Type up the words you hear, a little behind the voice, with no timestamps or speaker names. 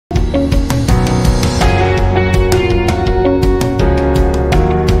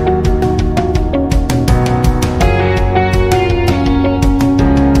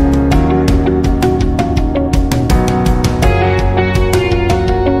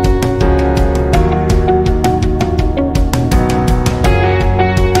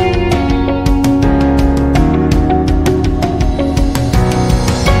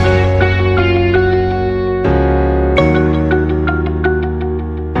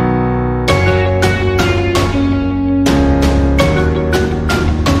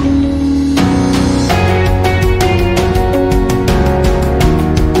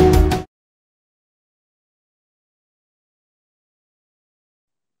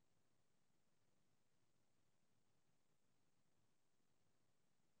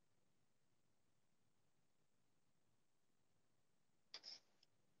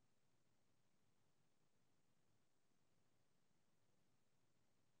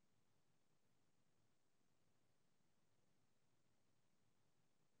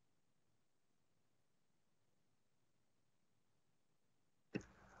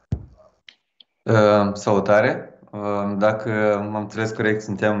Salutare! Dacă m-am înțeles corect,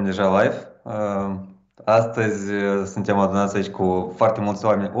 suntem deja live. Astăzi suntem adunați aici cu foarte mulți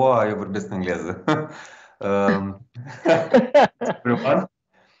oameni. Eu vorbesc în engleză. Um, Everyone.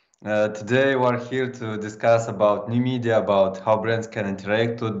 Today we are here to discuss about new media, about how brands can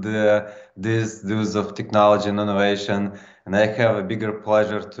interact with these use of technology and innovation. And I have a bigger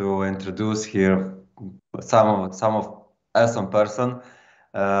pleasure to introduce here some of awesome person.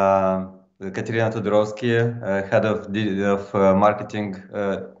 Uh, Katerina Todorovski, head of marketing,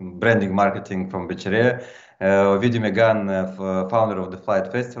 branding marketing from BCR. Ovidiu, founder of the Flight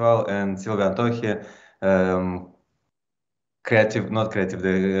Festival, and Silviu Antohe, not creative,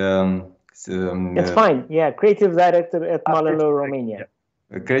 It's fine. Yeah, creative director at MullenLowe, Romania.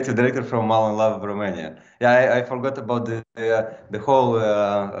 Creative director from MullenLowe, Romania. Yeah, I forgot about the whole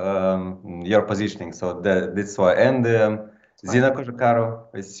your positioning, so that's why. And Zina Kojakaro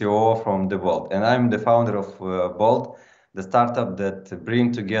is CEO from The Bold, and I'm the founder of Bold, the startup that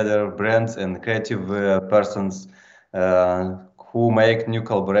bring together brands and creative persons who make new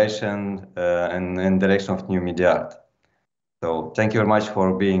collaboration and in direction of new media art. So thank you very much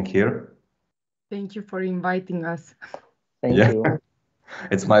for being here. Thank you for inviting us. Thank you.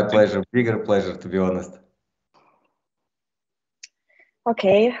 It's my pleasure, bigger pleasure, to be honest.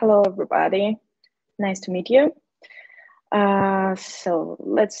 Okay, hello everybody. Nice to meet you. So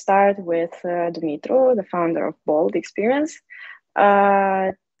let's start with Dumitru, the founder of Bold Experience.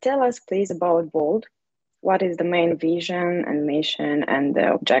 Tell us please about Bold. What is the main vision and mission and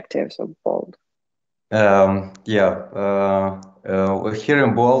the objectives of Bold? Here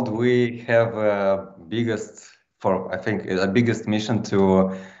in Bold we have biggest mission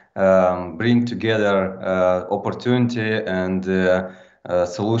to bring together opportunity and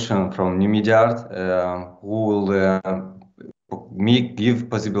solution from new media art who will give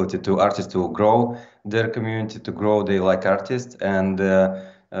possibility to artists to grow their community, to grow they like artists, and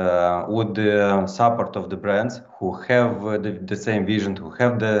with the support of the brands who have the same vision, to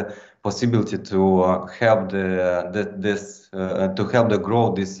have the possibility to help the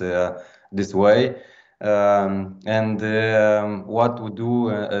grow this way. What we do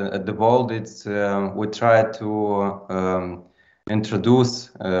at the Bold, it's we try to introduce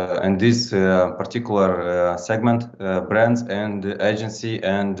in this particular segment brands and agency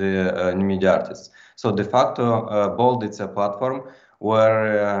and new media artists. So de facto, Bold, it's a platform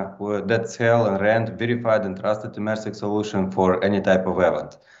where that sell and rent verified and trusted immersive solution for any type of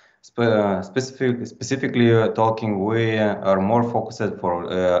event. Specifically talking, we are more focused for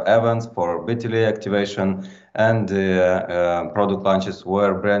events, for BTL activation and product launches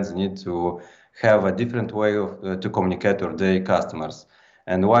where brands need to have a different way to communicate with their customers.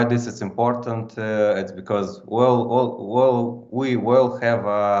 And why this is important? It's because we will have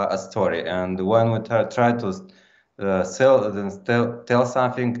a story, and when we try to tell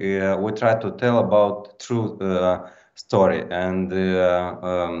something, we try to tell about true story, and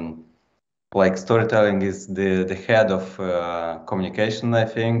like storytelling is the head of communication, I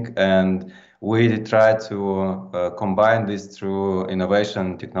think, and we try to combine this through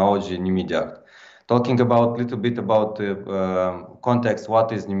innovation, technology, new media art. Talking about little bit about the context,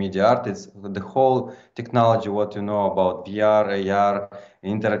 what is new media art? It's the whole technology, what you know about VR, AR,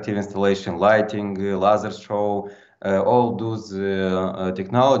 interactive installation, lighting, laser show, all those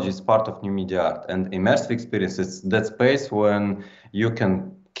technologies part of new media art. And immersive experiences, that space when you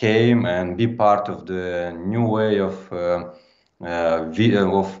can came and be part of the new way of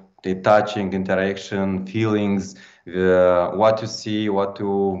the touching, interaction, feelings, what you see, what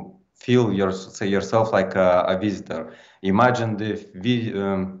to feel yourself like a visitor. Imagine the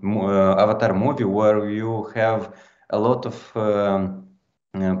Avatar movie where you have a lot of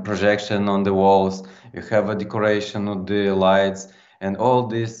projection on the walls, you have a decoration of the lights, and all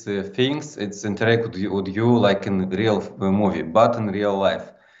these things, it's interact with you like in real movie, but in real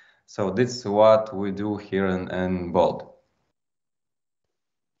life. So this is what we do here in Bold.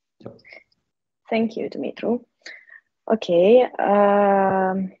 Yep. Thank you, Dumitru. Okay,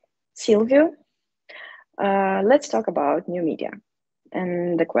 Silviu, let's talk about new media.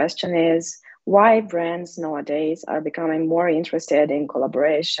 And the question is, why brands nowadays are becoming more interested in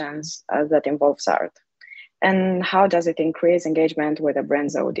collaborations that involves art? And how does it increase engagement with a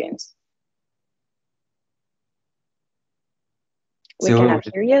brand's audience? We cannot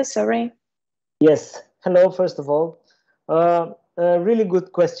hear you, sorry. Yes, hello, first of all. A really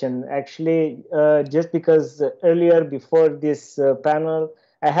good question, actually, just because earlier, before this panel,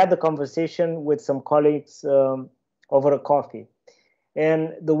 I had a conversation with some colleagues over a coffee.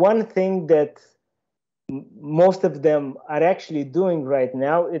 And the one thing that most of them are actually doing right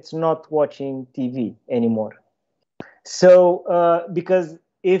now, it's not watching TV anymore. So because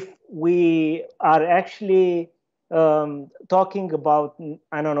if we are actually talking about,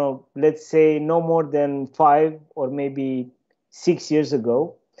 I don't know, let's say no more than 5 or maybe 6 years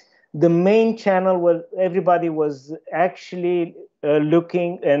ago, the main channel where everybody was actually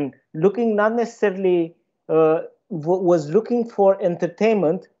looking not necessarily was looking for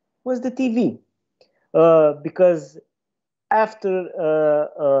entertainment was the TV, because after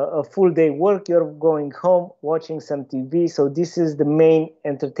a full day work, you're going home watching some TV. So this is the main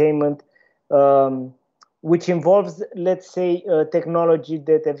entertainment, which involves, let's say, technology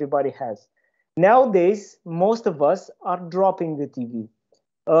that everybody has. Nowadays, most of us are dropping the TV,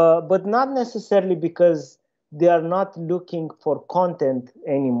 but not necessarily because they are not looking for content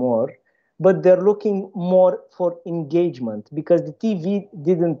anymore, but they're looking more for engagement because the TV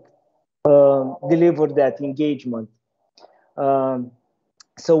didn't deliver that engagement. Um,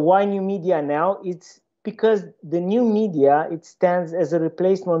 so why new media now? It's because the new media, it stands as a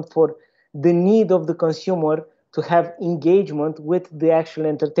replacement for the need of the consumer to have engagement with the actual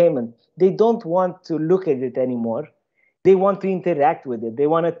entertainment. They don't want to look at it anymore. They want to interact with it. They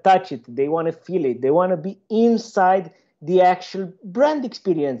want to touch it. They want to feel it. They want to be inside the actual brand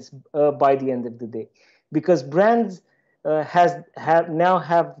experience by the end of the day, because brands now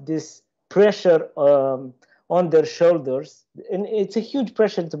have this pressure on their shoulders, and it's a huge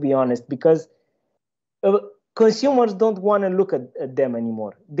pressure, to be honest, because consumers don't want to look at them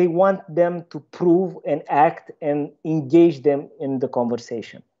anymore. They want them to prove and act and engage them in the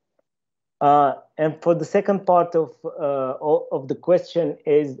conversation. And for the second part of the question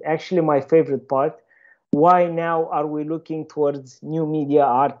is actually my favorite part. Why now are we looking towards new media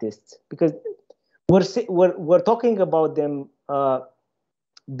artists? Because we're talking about them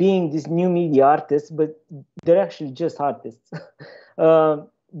being these new media artists, but they're actually just artists,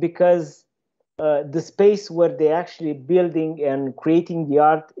 because the space where they're actually building and creating the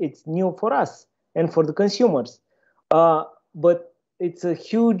art, it's new for us and for the consumers. But it's a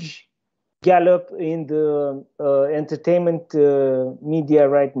huge gallop in the entertainment media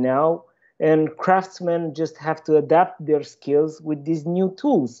right now, and craftsmen just have to adapt their skills with these new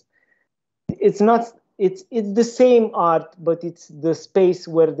tools. It's the same art, but it's the space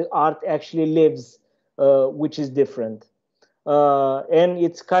where the art actually lives, which is different, and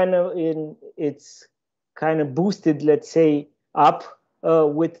it's kind of boosted, let's say, up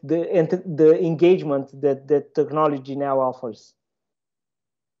with the engagement that technology now offers.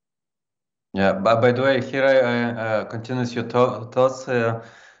 Yeah, but by the way, here I continues your thoughts. Sure.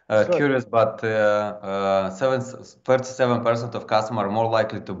 Curious, but 37% of customers are more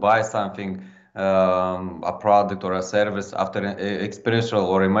likely to buy something, a product or a service, after an experiential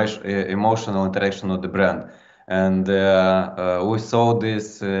or emotional interaction with the brand. And we saw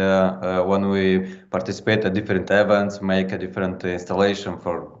this when we participate at different events, make a different installation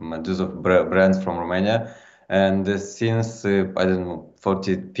for those of brands from Romania. And since, I don't know,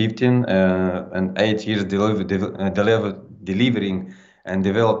 15 and 8 years delivering and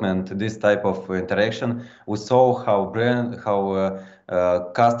development this type of interaction, we saw how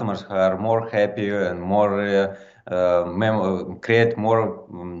customers are more happy and more create more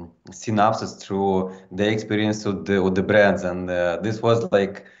synapses through the experience with the brands. And this was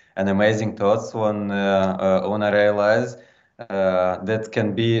like an amazing thoughts when I realized that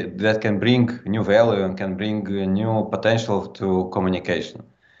can bring new value and can bring new potential to communication.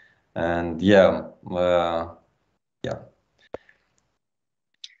 And yeah.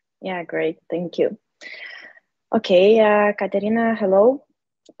 Yeah, great. Thank you. Okay, Katerina, hello.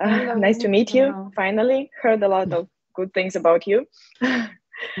 Hello. Nice to meet you. Hello. Finally, heard a lot of good things about you.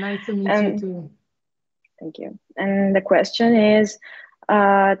 Nice to meet you too. Thank you. And the question is,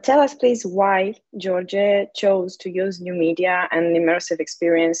 tell us please why Georgia chose to use new media and immersive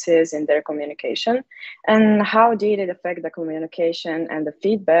experiences in their communication, and how did it affect the communication and the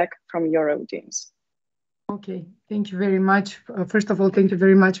feedback from your audience? Okay, thank you very much. First of all, thank you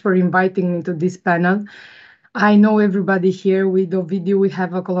very much for inviting me to this panel. I know everybody here with Ovidiu. We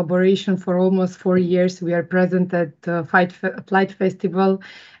have a collaboration for almost 4 years. We are present at Flight Festival,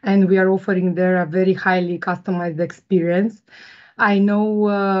 and we are offering there a very highly customized experience. I know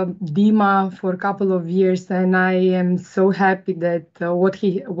Dima for a couple of years, and I am so happy that what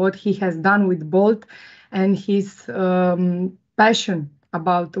he has done with Bolt and his passion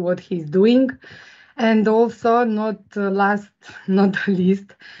about what he's doing. And also, not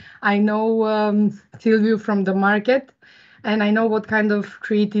least, I know Silviu from the market, and I know what kind of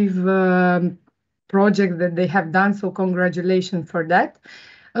creative project that they have done. So congratulations for that.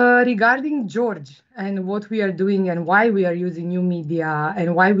 Regarding George and what we are doing and why we are using new media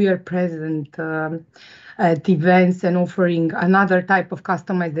and why we are present at events and offering another type of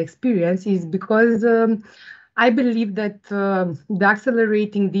customized experience is because I believe that the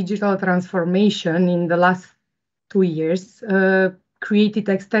accelerating digital transformation in the last 2 years created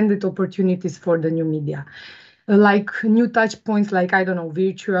extended opportunities for the new media. Like new touch points, like, I don't know,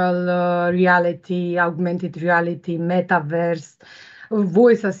 virtual reality, augmented reality, metaverse,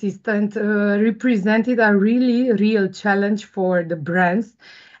 voice assistant represented a really real challenge for the brands.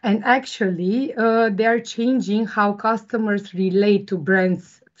 And actually, they are changing how customers relate to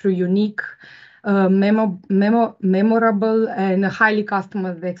brands through unique, memorable, and highly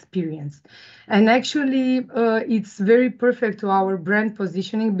customized experience. And actually, it's very perfect to our brand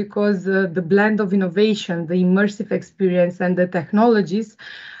positioning because the blend of innovation, the immersive experience, and the technologies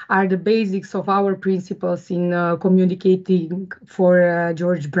are the basics of our principles in communicating for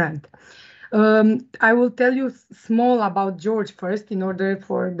George brand. I will tell you small about George first in order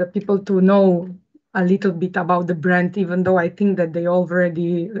for the people to know a little bit about the brand, even though I think that they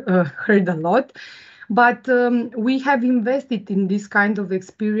already heard a lot. But we have invested in this kind of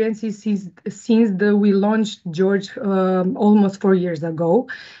experiences since we launched George almost 4 years ago.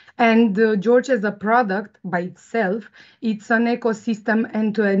 And George as a product by itself, it's an ecosystem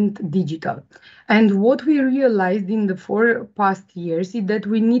end-to-end digital. And what we realized in the 4 past years is that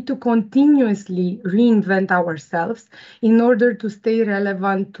we need to continuously reinvent ourselves in order to stay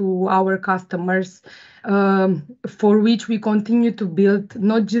relevant to our customers, for which we continue to build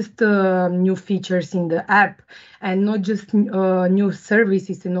not just new features in the app and not just new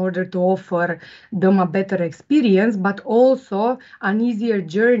services in order to offer them a better experience, but also an easier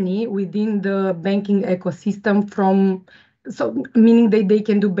journey within the banking ecosystem so meaning that they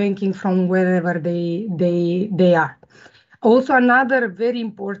can do banking from wherever they are. Also, another very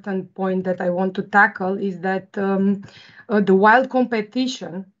important point that I want to tackle is that the wild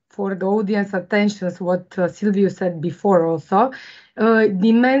competition for the audience attentions, what Silviu said before also,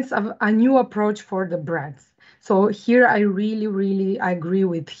 demands a new approach for the brands. So here I really, really agree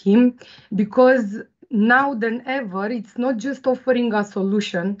with him, because now than ever, it's not just offering a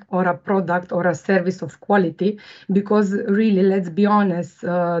solution or a product or a service of quality, because really, let's be honest,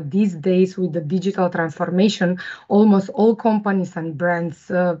 these days with the digital transformation, almost all companies and brands,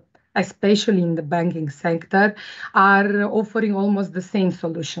 especially in the banking sector, are offering almost the same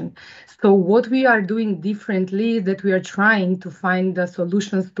solution. So what we are doing differently is that we are trying to find the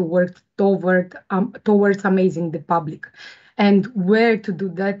solutions to work towards amazing the public. And where to do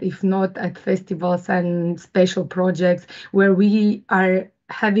that if not at festivals and special projects where we are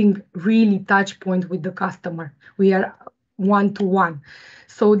having really touch point with the customer. We are one-to-one.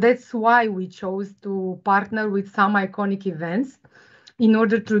 So that's why we chose to partner with some iconic events in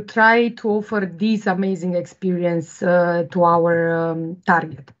order to try to offer this amazing experience to our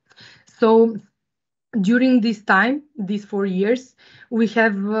target. So during this time, these 4 years, we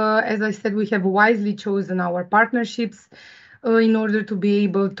have, as I said, we have wisely chosen our partnerships in order to be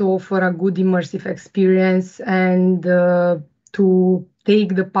able to offer a good immersive experience and to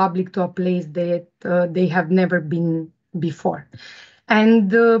take the public to a place that they have never been before.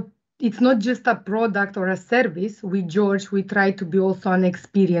 And it's not just a product or a service. With George, we try to be also an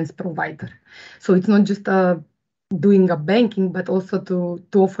experience provider. So it's not just doing a banking, but also to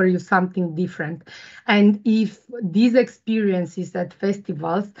offer you something different. And if these experiences at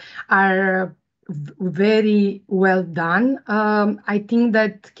festivals are very well done, I think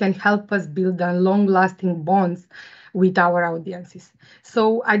that can help us build a long-lasting bonds with our audiences.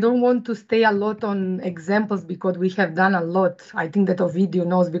 So I don't want to stay a lot on examples because we have done a lot. I think that Ovidiu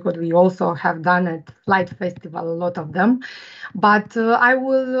knows because we also have done at Flight Festival a lot of them. But I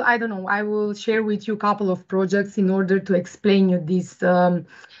will share with you a couple of projects in order to explain you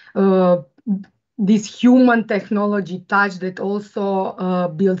this human technology touch that also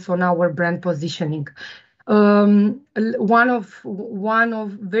builds on our brand positioning. One of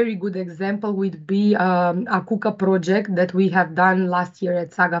very good example would be a Kuka project that we have done last year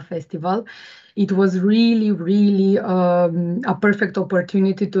at Saga Festival. It was really, really a perfect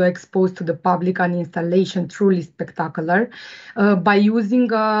opportunity to expose to the public an installation truly spectacular. By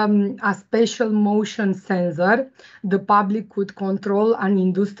using a special motion sensor, the public could control an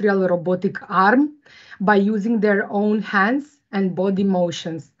industrial robotic arm by using their own hands and body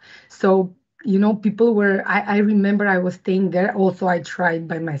motions. So people I remember I was staying there. Also, I tried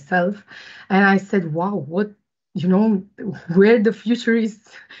by myself and I said, wow, where the future is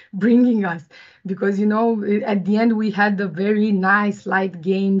bringing us. because at the end we had the very nice light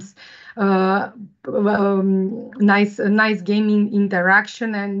games, nice gaming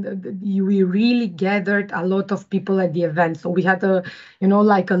interaction, and we really gathered a lot of people at the event. So we had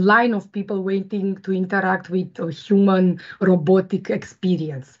like a line of people waiting to interact with a human robotic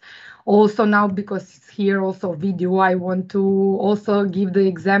experience. Also now, because it's here also video, I want to also give the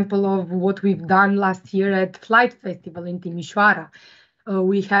example of what we've done last year at Flight Festival in Timișoara.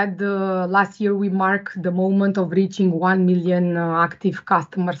 We had last year we marked the moment of reaching 1 million active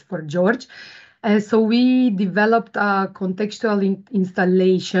customers for George. So we developed a contextual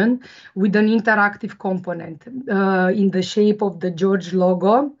installation with an interactive component in the shape of the George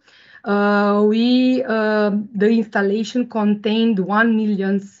logo. The installation contained 1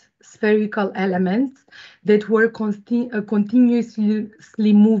 million spherical elements that were continuously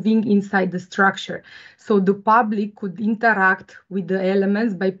moving inside the structure. So the public could interact with the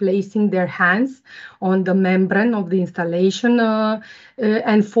elements by placing their hands on the membrane of the installation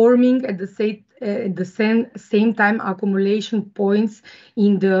and forming at the same time accumulation points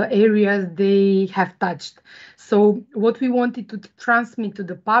in the areas they have touched. So what we wanted to transmit to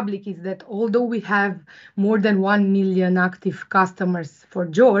the public is that although we have more than 1 million active customers for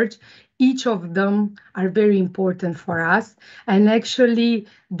George, each of them are very important for us. And actually,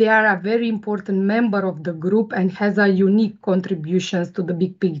 they are a very important member of the group and has a unique contributions to the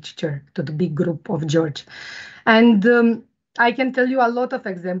big picture, to the big group of George. And I can tell you a lot of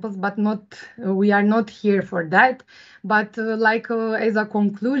examples, but we are not here for that. But as a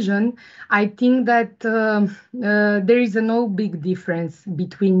conclusion, I think that there is no big difference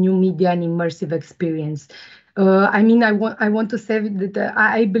between new media and immersive experience. I want to say that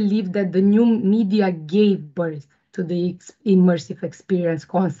I believe that the new media gave birth to the immersive experience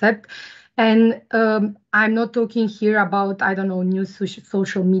concept. And I'm not talking here about, new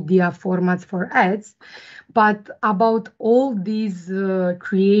social media formats for ads, but about all these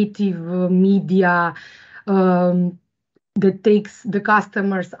creative media that takes the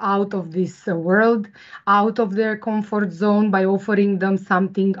customers out of this world, out of their comfort zone by offering them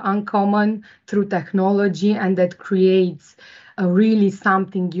something uncommon through technology, and that creates really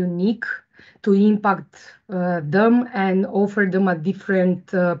something unique to impact them and offer them a different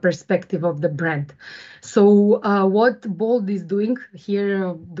perspective of the brand. So what Bold is doing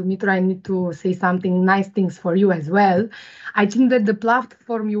here, Dumitru, I need to say something nice things for you as well. I think that the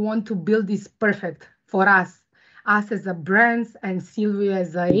platform you want to build is perfect for us as a brand and Silviu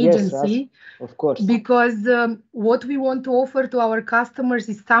as an agency. Yes, of course. Because what we want to offer to our customers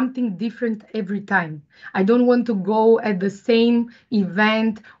is something different every time. I don't want to go at the same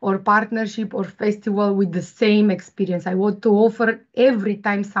event or partnership or festival with the same experience. I want to offer every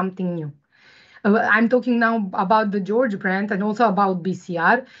time something new. I'm talking now about the George brand and also about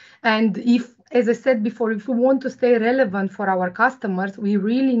BCR. And if, as I said before, if we want to stay relevant for our customers, we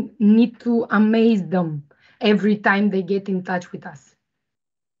really need to amaze them every time they get in touch with us.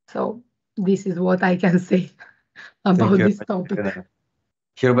 So this is what I can say about this topic.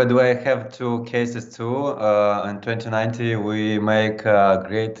 Here, by the way, I have two cases too. In 2019, we make a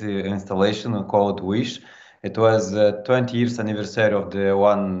great installation called Wish. It was 20 years anniversary of the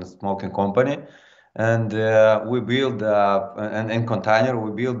one smoking company. And we build in container, we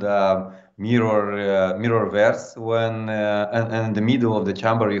build a mirror verse when and in the middle of the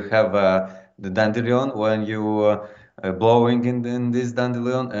chamber you have the dandelion when you blowing in this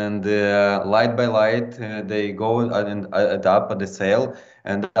dandelion, and light by light they go and up at the sail,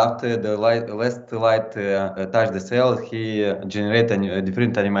 and after the last light touch the sail, he generate a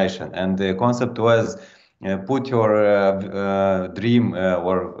different animation. And the concept was put your dream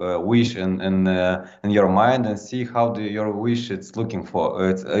or wish in your mind and see how your wish it's looking for.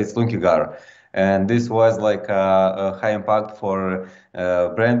 It's looking are. And this was like a high impact for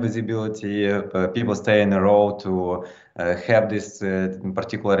brand visibility. People stay in a row to have this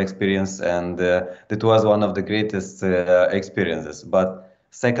particular experience, and that was one of the greatest experiences. But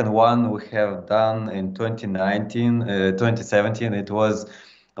second one we have done in 2017, it was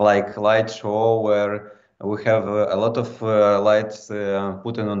like light show where we have a lot of lights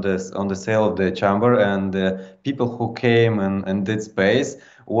put on the sale of the chamber, and people who came and did space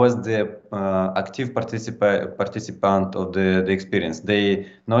was the active participant of the experience. They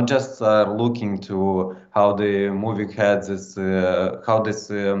not just are looking to how the moving heads is, how this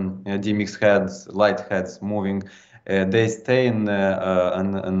DMX heads, light heads moving. They stay in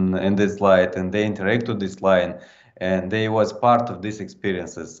this light and they interact with this line. and they was part of these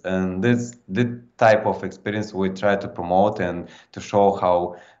experiences. And this type of experience we try to promote and to show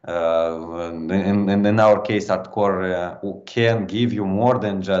how, in our case, Artcore can give you more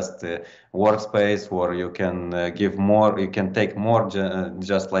than just workspace, or you can give more, you can take more,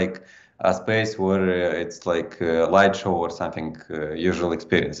 just like a space where it's like a light show or something, usual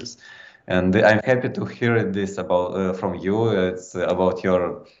experiences. And I'm happy to hear this about from you. It's about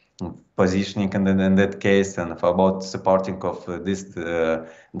your positioning in that case, and about supporting of this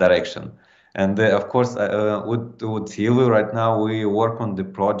direction. And of course, with Silviu right now, we work on the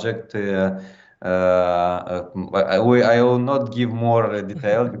project. I will not give more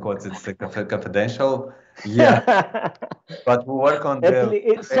detail because it's confidential. Yeah, but we work on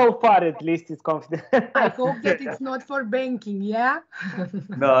so far, at least, it's confidential. I hope that it's not for banking, yeah?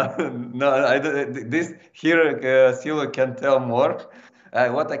 No, this here, Silviu can tell more.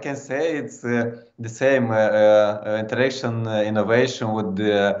 What I can say, it's the same interaction innovation with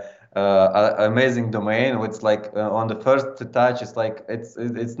the amazing domain. It's like on the first touch, it's like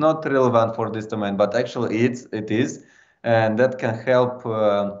it's not relevant for this domain, but actually it is, and that can help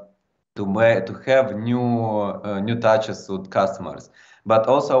to have new touches with customers. But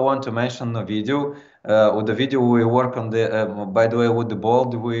also I want to mention the video. With the video we work on the by the way, with the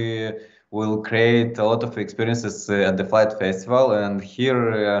bold we will create a lot of experiences at the Flight Festival, and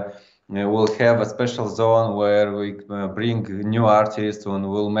here we'll have a special zone where we bring new artists, and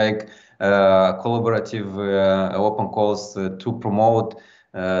we'll make collaborative open calls to promote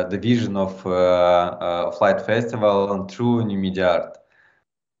the vision of Flight Festival and through new media art.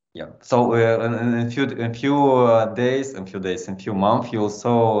 Yeah. So in few months, you'll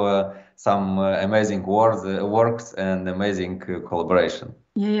saw some amazing works and amazing collaboration.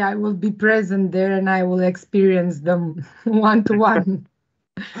 Yeah, I will be present there, and I will experience them one-to-one.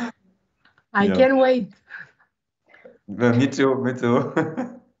 I can't wait. Me too.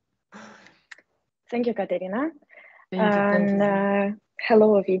 Thank you, Katerina. Thank you.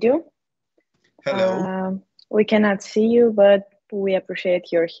 Hello, Ovidiu. Hello. We cannot see you, but we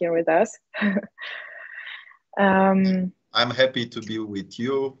appreciate you're here with us. I'm happy to be with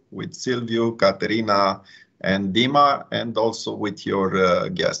you, with Silviu, Katerina, and Dima, and also with your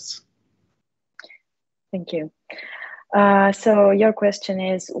guests. Thank you. So your question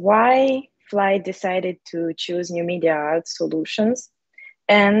is, why Flight decided to choose new media art solutions,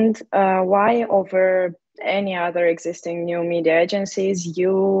 and why over any other existing new media agencies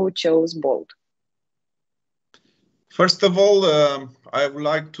you chose Bold? First of all, I would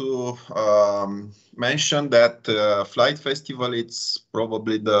like to mention that Flight Festival, it's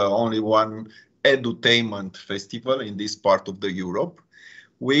probably the only one edutainment festival in this part of the Europe.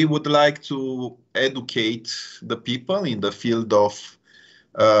 We would like to educate the people in the field of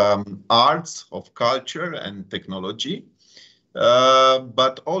arts, of culture and technology.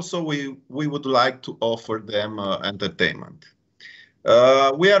 But also we would like to offer them entertainment.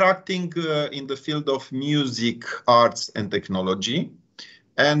 We are acting in the field of music, arts and technology.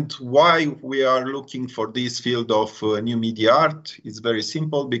 And why we are looking for this field of new media art is very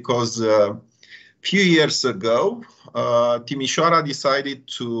simple, because few years ago, Timișoara decided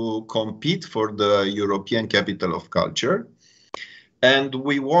to compete for the European Capital of Culture. And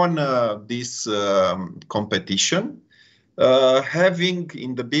we won this competition, having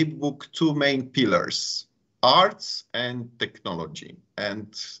in the big book two main pillars: arts and technology, and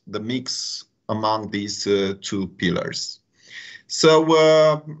the mix among these two pillars. So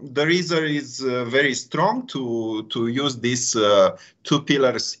the reason is very strong to use these two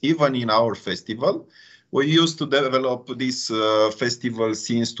pillars even in our festival. We used to develop this festival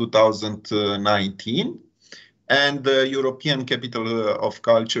since 2019, and the European Capital of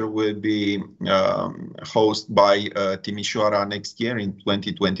Culture will be hosted by Timișoara next year in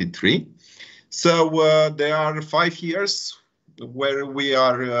 2023. So there are 5 years where we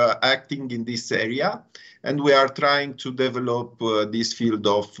are acting in this area, and we are trying to develop this field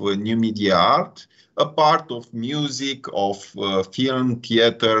of new media art, a part of music, of film,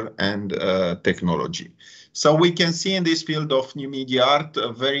 theater, and technology. So we can see in this field of new media art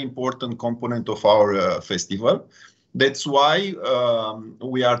a very important component of our festival. That's why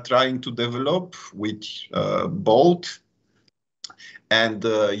we are trying to develop with Bolt and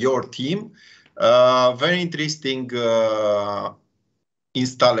your team very interesting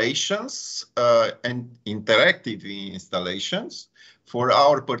installations and interactive installations for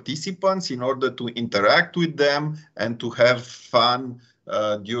our participants, in order to interact with them and to have fun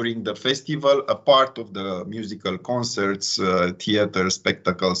during the festival, a part of the musical concerts, theater,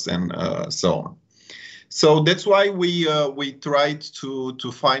 spectacles, and so on. So that's why we tried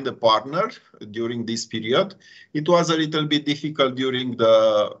to find a partner during this period. It was a little bit difficult during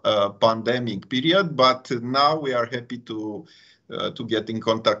the pandemic period, but now we are happy to get in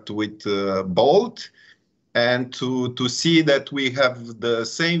contact with Bolt and to see that we have the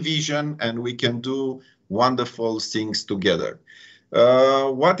same vision and we can do wonderful things together.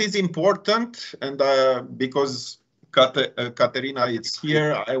 What is important, and because Katerina is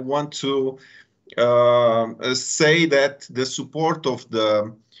here, I want to say that the support of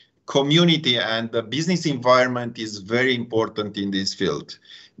the community and the business environment is very important in this field,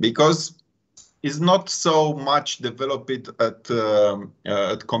 because it's not so much developed at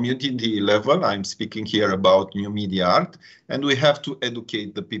community level. I'm speaking here about new media art, and we have to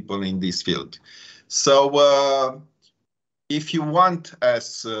educate the people in this field. So if you want,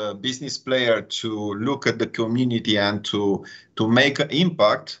 as a business player, to look at the community and to make an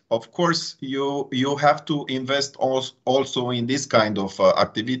impact, of course, you have to invest also in this kind of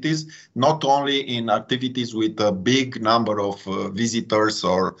activities, not only in activities with a big number of visitors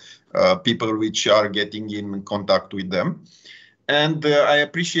or people which are getting in contact with them. And I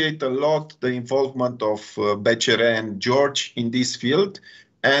appreciate a lot the involvement of Becere and George in this field.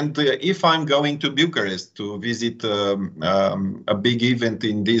 And if I'm going to Bucharest to visit a big event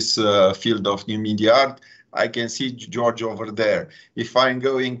in this field of new media art, I can see George over there. If I'm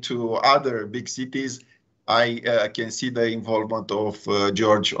going to other big cities, I can see the involvement of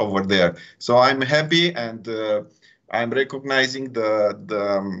George over there. So I'm happy, and I'm recognizing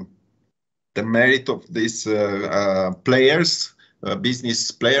the merit of these players, business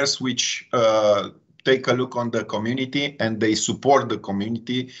players, which take a look on the community and they support the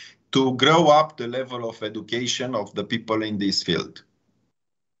community to grow up the level of education of the people in this field.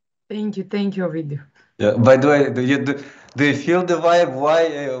 Thank you, Ovidiu. Yeah, by the way, do you feel the vibe?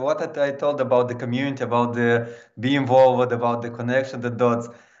 Why? What I told about the community, about the be involved, about the connection, the dots.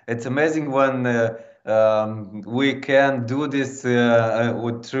 It's amazing when we can do this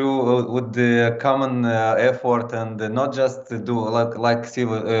with the common effort, and not just do like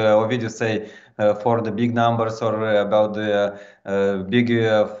Ovidiu say for the big numbers or about the big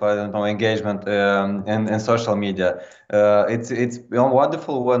I don't know, engagement and social media. It's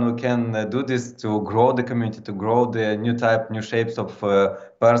wonderful when we can do this to grow the community, to grow the new shapes of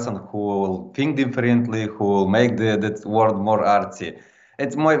person who will think differently, who will make the world more artsy.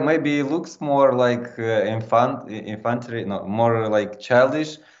 It maybe looks more like infantry, no, more like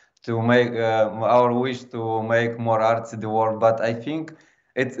childish to make our wish to make more artsy the world. But I think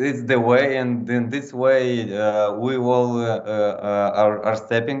it's the way, and in this way we all are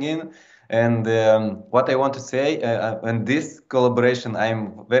stepping in. And what I want to say, in this collaboration,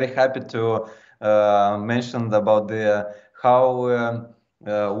 I'm very happy to mention about how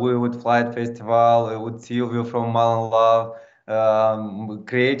we with Flight Festival, with Silviu from MullenLowe,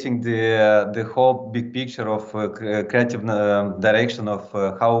 creating the whole big picture of creative direction of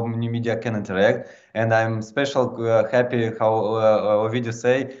how new media can interact. And I'm especially happy how Ovidiu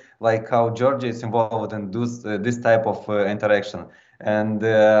say, like how Georgia is involved in this type of interaction. And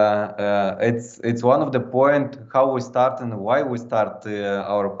it's one of the point how we start and why we start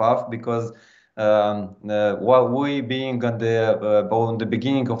our path, because while we being on the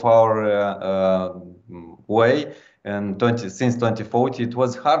beginning of our way, and since 2040, it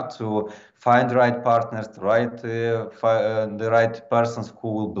was hard to find the right partners, the right persons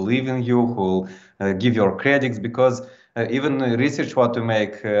who will believe in you, who will give your credits, because even research what to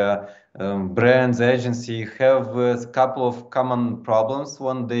make, brands, agency have a couple of common problems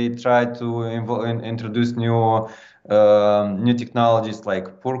when they try to introduce new technologies,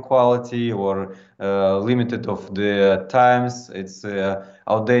 like poor quality or limited of the times. It's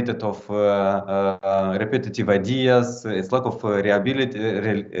outdated of repetitive ideas. It's lack of reliability.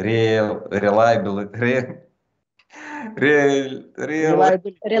 Reliable.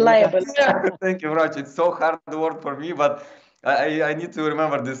 Thank you, Raj. It's so hard word for me, but I need to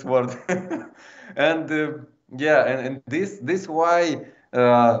remember this word. And yeah, and this why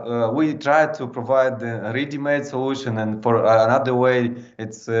we try to provide a ready-made solution, and for another way,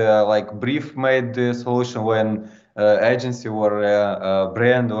 it's like brief-made solution when agency or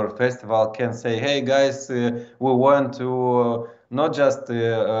brand or festival can say, hey guys, we want to not just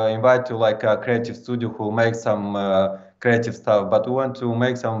invite you like a creative studio who makes some creative stuff, but we want to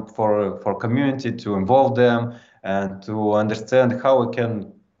make some for community, to involve them and to understand how we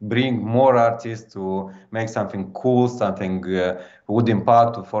can bring more artists to make something cool, something would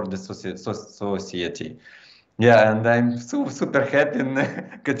impact for the society. Yeah, and I'm super happy.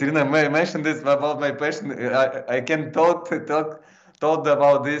 And Katerina mentioned this about my passion. I can talk thought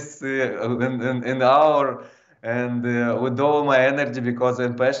about this in hour and with all my energy because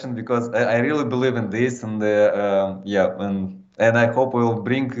and passion because I really believe in this and yeah and I hope we'll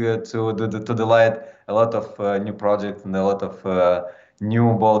bring to the light a lot of new projects and a lot of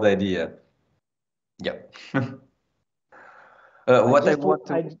new bold idea. Yeah. What I want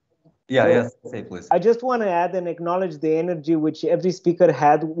to yes, say please. I just want to add and acknowledge the energy which every speaker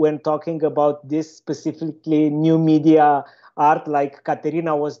had when talking about this specifically new media art. Like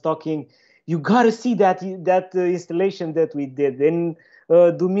Katerina was talking, you got to see that installation that we did. And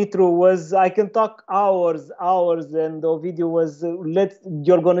Dumitru was, I can talk hours, and Ovidiu was,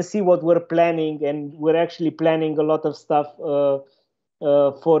 you're going to see what we're planning, and we're actually planning a lot of stuff for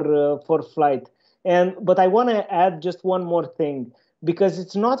flight. But I want to add just one more thing, because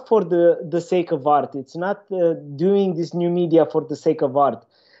it's not for the sake of art. It's not doing this new media for the sake of art.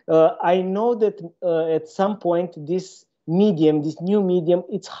 I know that at some point this new medium,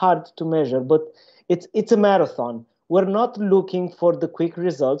 it's hard to measure, but it's a marathon. We're not looking for the quick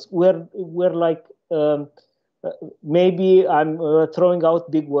results. We're like maybe I'm throwing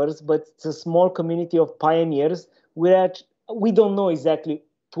out big words, but it's a small community of pioneers. We don't know exactly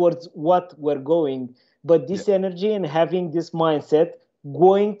towards what we're going, but this energy and having this mindset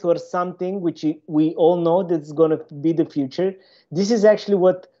going towards something which we all know that's going to be the future. This is actually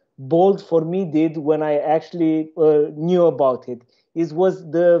what Bold for me did when I actually knew about it. It was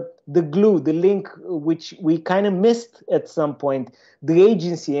the glue, the link, which we kind of missed at some point. The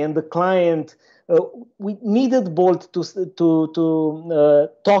agency and the client, we needed Bold to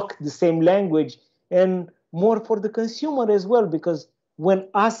talk the same language, and more for the consumer as well, because when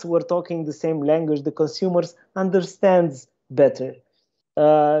us were talking the same language, the consumers understands better.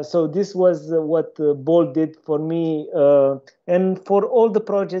 So this was what Bold did for me, and for all the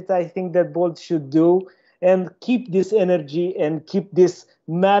projects I think that Bold should do, and keep this energy and keep this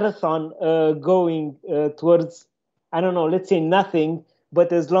marathon going towards, I don't know, let's say nothing,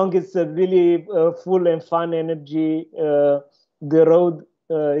 but as long as it's a really full and fun energy, the road,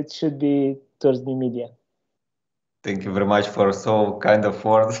 it should be towards the media. Thank you very much for so kind of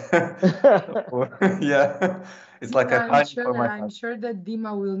words. Yeah, it's like I'm sure that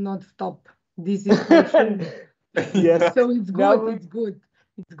Dima will not stop. This is for sure. Yes. So it's good. It's good.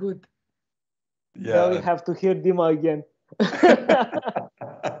 It's good. Yeah. Now we have to hear Dima again.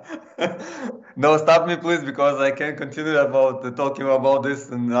 No, stop me, please, because I can continue about talking about this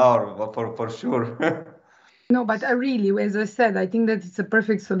in an hour for sure. No, but really, as I said, I think that it's a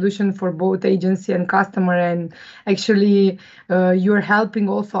perfect solution for both agency and customer. And actually, you're helping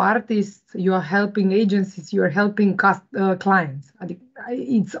also artists, you are helping agencies, you are helping clients.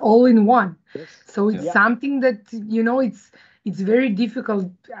 It's all in one. Yes. So it's something that, it's very difficult.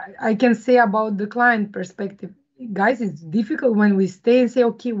 I can say about the client perspective. Guys, it's difficult when we stay and say,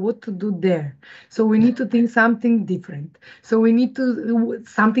 okay, what to do there? So we need to think something different. So we need to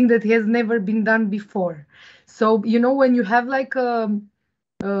something that has never been done before. So, when you have like a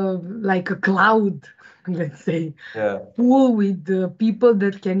cloud, let's say, full with people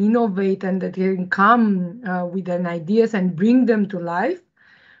that can innovate and that can come with an ideas and bring them to life.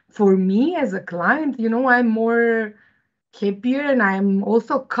 For me as a client, I'm more happier and I'm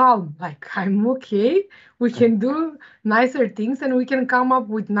also calm. Like, I'm okay. We can do nicer things and we can come up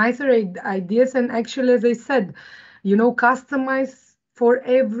with nicer ideas. And actually, as I said, customize for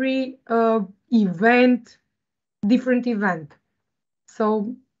every different event.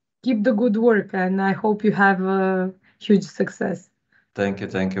 So keep the good work and I hope you have a huge success. Thank you.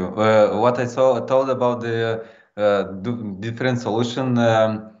 What I told about the different solution,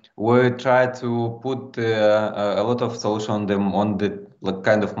 we try to put a lot of solution on the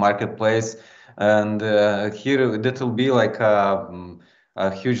kind of marketplace, and here that will be like a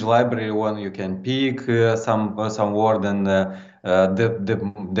huge library when you can pick some word, and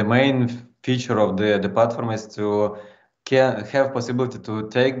the main feature of the platform is to can have possibility to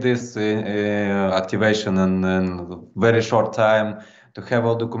take this activation in very short time, to have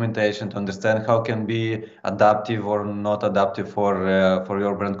all documentation, to understand how can be adaptive or not adaptive for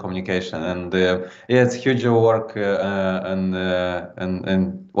your brand communication. And it's huge work and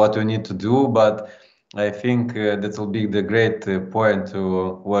what we need to do, but I think that will be the great point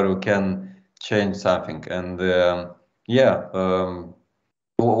to where we can change something. And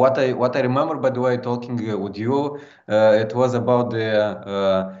what I remember, by the way, talking with you, it was about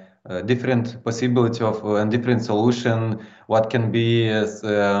the different possibility of and different solution. What can be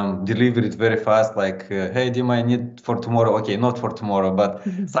delivered very fast, like hey Dima, I need for tomorrow. Okay, not for tomorrow, but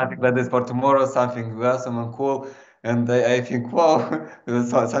something like this for tomorrow, something awesome and cool. and I think, wow,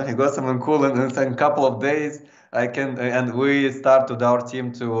 something awesome and cool. And in a couple of days, I can, and we start with our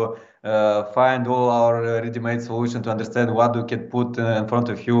team to find all our ready-made solution to understand what we can put in front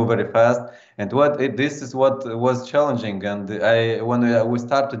of you very fast. And this is what was challenging. And when we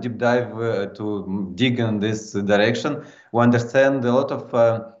start to deep dive to dig in this direction, we understand a lot of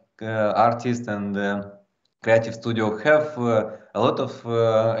artists and creative studio have a lot of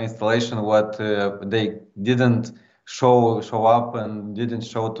installation what they didn't show up and didn't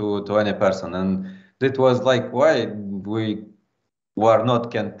show to any person, and it was like, why we are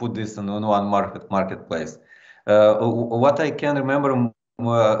not can put this in one marketplace. What I can remember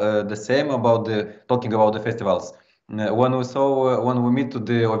the same about the talking about the festivals. When we meet to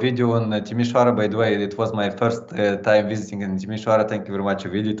the Ovidiu in Timișoara, by the way, it was my first time visiting in Timișoara. Thank you very much,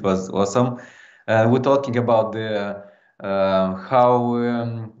 Ovidiu. It was awesome. We're talking about the how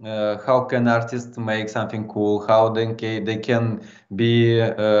can artists make something cool, how they can be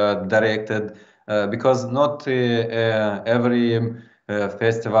directed, because not every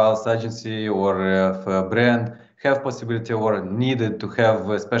festivals agency or brand have possibility or needed to have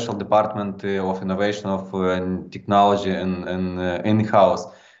a special department of innovation of technology in-house,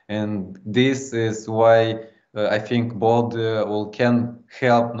 and this is why I think both can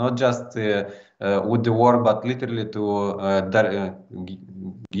help not just with the work, but literally to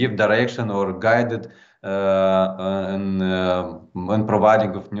give direction or guided in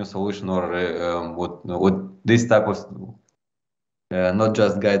providing of new solution or with this type of not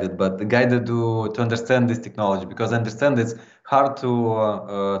just guided, but guided to understand this technology, because I understand it's hard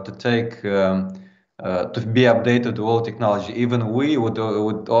to take to be updated to all technology. Even we with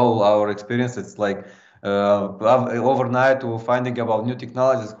all our experience, it's like overnight to finding about new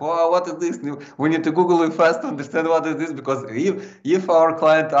technologies. Wow, what is this new? We need to Google it fast to understand what is this, because if our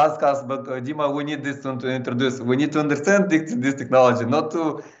client asks us, but Dima, we need this to introduce, we need to understand this technology, not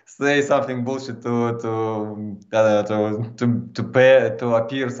to say something bullshit to pay to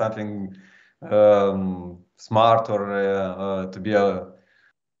appear something smart or to be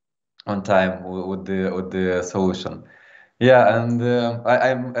on time with the solution. Yeah, and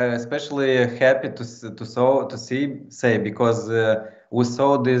I'm especially happy to see because we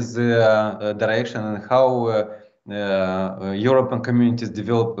saw this direction and how European communities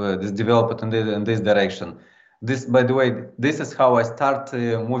developed in this direction. This, by the way, this is how I start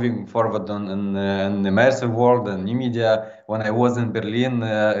moving forward in immersive world and new media. When I was in Berlin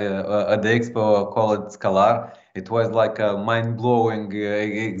at the expo called Scalar, it was like a mind-blowing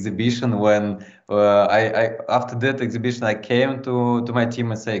exhibition. When I after that exhibition, I came to my team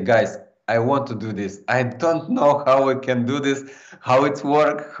and say, guys, I want to do this. I don't know how I can do this, how it's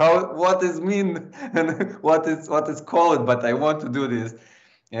work, what is mean, and what is called, but I want to do this.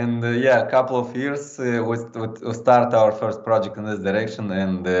 And yeah, a couple of years we start our first project in this direction,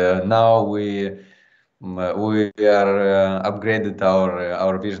 and now we are upgraded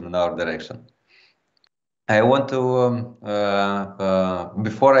our vision and our direction. I want to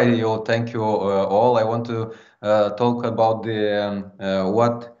before I thank you all, I want to talk about the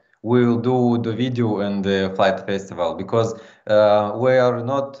what we will do the video and the flight festival, because we are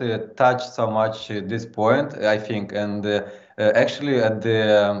not touched so much at this point, I think, and actually at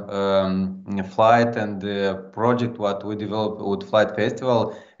the flight and the project what we developed with flight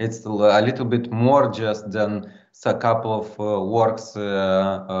festival, it's a little bit more just than a couple of works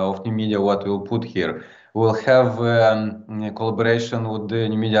of new media what we'll put here. We'll have collaboration with the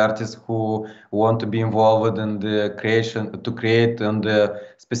new media artists who want to be involved in the creation to create on the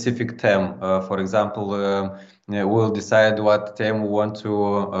specific theme. For example, we'll decide what theme we want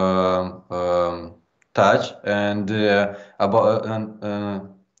to touch and about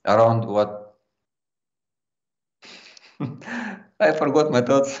around what. I forgot my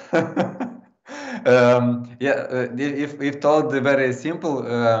thoughts. Yeah, if told very simple,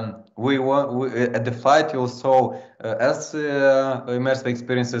 we at the flight you'll saw as immersive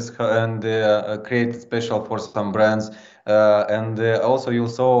experiences and create special for some brands, and also you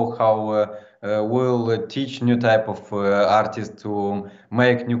saw how we'll teach new type of artists to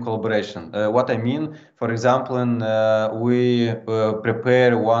make new collaboration. What I mean, for example, we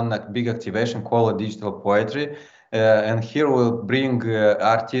prepare one big activation called digital poetry. And here we'll bring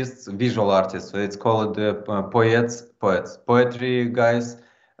artists, visual artists. So it's called poets, poetry guys,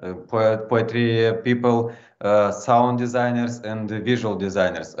 poetry people, sound designers, and visual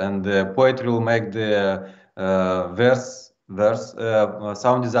designers. And poetry will make the verse verse.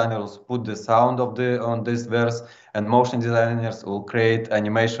 Sound designers put the sound of on this verse, and motion designers will create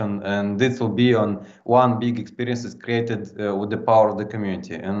animation, and this will be on one big experience is created with the power of the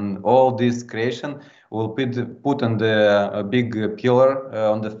community. And all this creation will put on the big pillar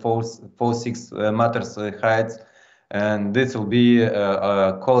on the 4-6 meters heights. And this will be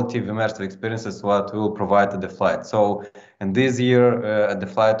a quality immersive experiences what we will provide at the flight. So, and this year at the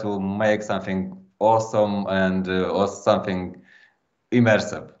flight will make something awesome and also something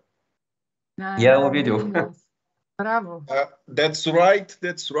immersive. Yeah, Ovidiu. Nice. Bravo. That's right.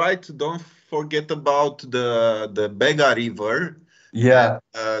 That's right. Don't forget about the Bega River. Yeah.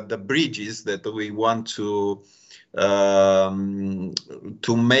 And, the bridges that we want to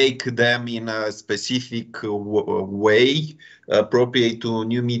make them in a specific way, appropriate to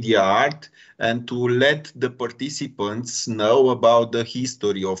new media art, and to let the participants know about the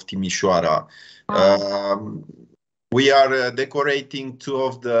history of Timișoara. We are decorating two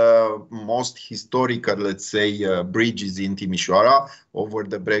of the most historical, let's say, bridges in Timișoara over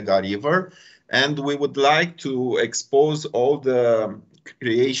the Brega River. And we would like to expose all the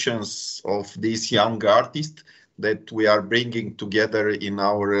creations of these young artists that we are bringing together in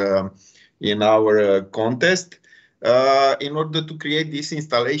our contest in order to create this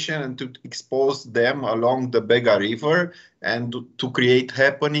installation and to expose them along the Bega River and to create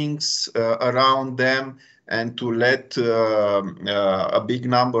happenings around them, and to let a big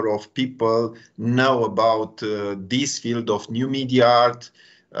number of people know about this field of new media art,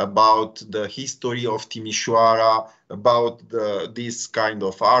 about the history of Timișoara, about this kind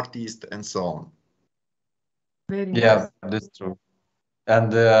of artist, and so on. Very nice. Yeah, that's true.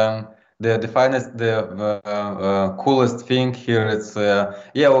 And the finest, coolest thing here is,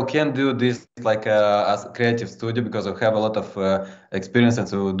 yeah, we can do this like as a creative studio because we have a lot of experience and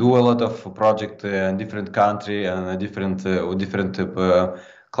so we do a lot of project in different country and different with different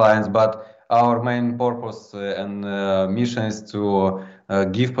clients. But our main purpose and mission is to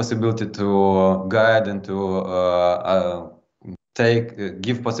give possibility to guide and to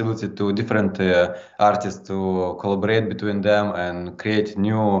give possibility to different artists to collaborate between them and create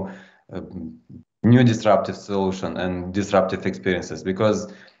new disruptive solution and disruptive experiences,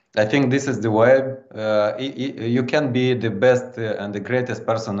 because I think this is the way you can be the best and the greatest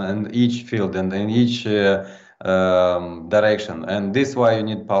person in each field and in each direction, and this is why you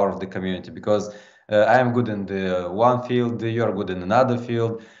need power of the community, because I am good in the one field, you are good in another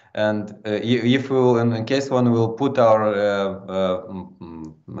field. And if we will, in case one will put our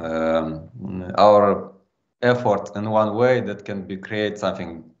effort in one way, that can be create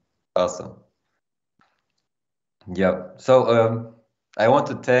something awesome. Yeah. So I want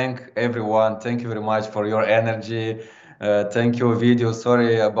to thank everyone. Thank you very much for your energy. Thank you, Ovidiu.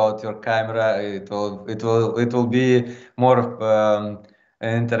 Sorry about your camera. It will be more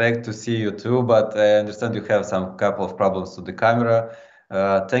interact to see you too, but I understand you have some couple of problems with the camera.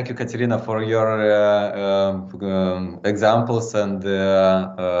 Thank you, Katerina, for your examples and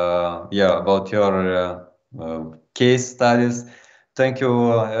yeah, about your case studies. Thank you,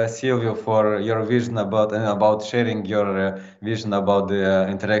 Silviu, for your vision about sharing your vision about the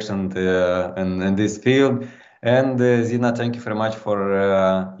interaction in this field. And Zina, thank you very much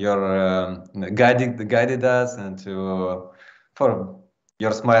for your guided us and for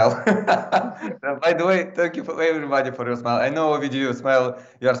your smile. By the way, thank you for everybody for your smile. I know, Ovidiu,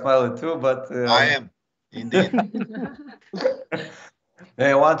 you are smiling too, but I am indeed.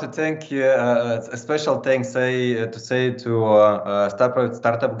 I want to thank a special thanks to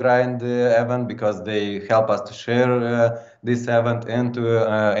Startup Grind event, because they help us to share this event and to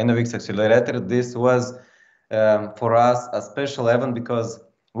Innovix Accelerator. This was for us a special event because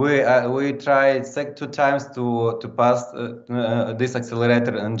we tried 2 times to pass this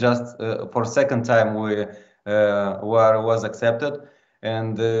accelerator, and just for second time we was accepted.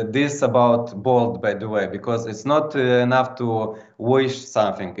 And this about bold, by the way, because it's not enough to wish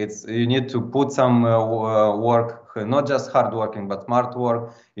something. You need to put some work, not just hard working, but smart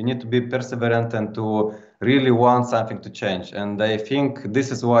work. You need to be perseverant and to really want something to change. And I think this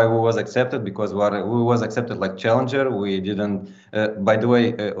is why we was accepted, because we was accepted like challenger. We didn't. By the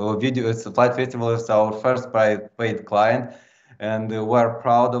way, Ovidiu, Flight Festival is our first paid client, and we're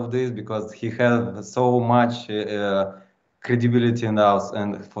proud of this because he has so much. Credibility in us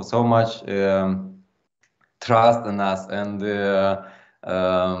and for so much trust in us, and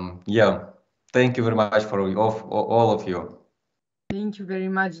yeah, thank you very much for all of you. Thank you very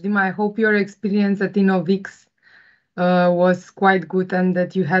much, Dima. I hope your experience at Innovix was quite good and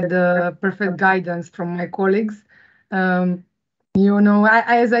that you had perfect guidance from my colleagues. You know,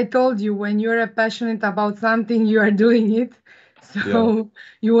 as I told you, when you're passionate about something, you are doing it. So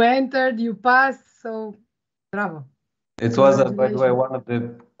you entered, you passed. So bravo. It was, by the way, one of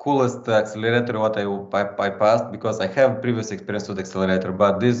the coolest accelerator what I passed, because I have previous experience with accelerator,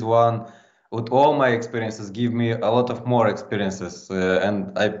 but this one, with all my experiences, give me a lot of more experiences,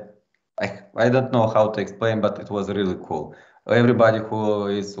 and I don't know how to explain, but it was really cool. Everybody who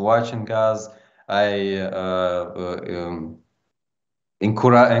is watching us, I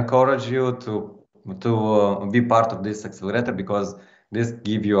encourage you to be part of this accelerator, because this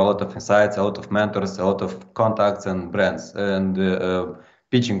give you a lot of insights, a lot of mentors, a lot of contacts and brands, and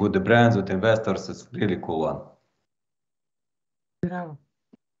pitching with the brands, with investors. It's really cool one. Bravo.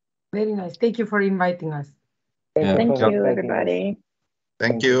 Very nice. Thank you for inviting us. Thank you, everybody.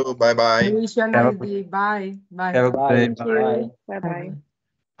 Thank you. Bye bye. I wish you a nice day. Bye. Bye. Have a good day. Thank you. Bye bye.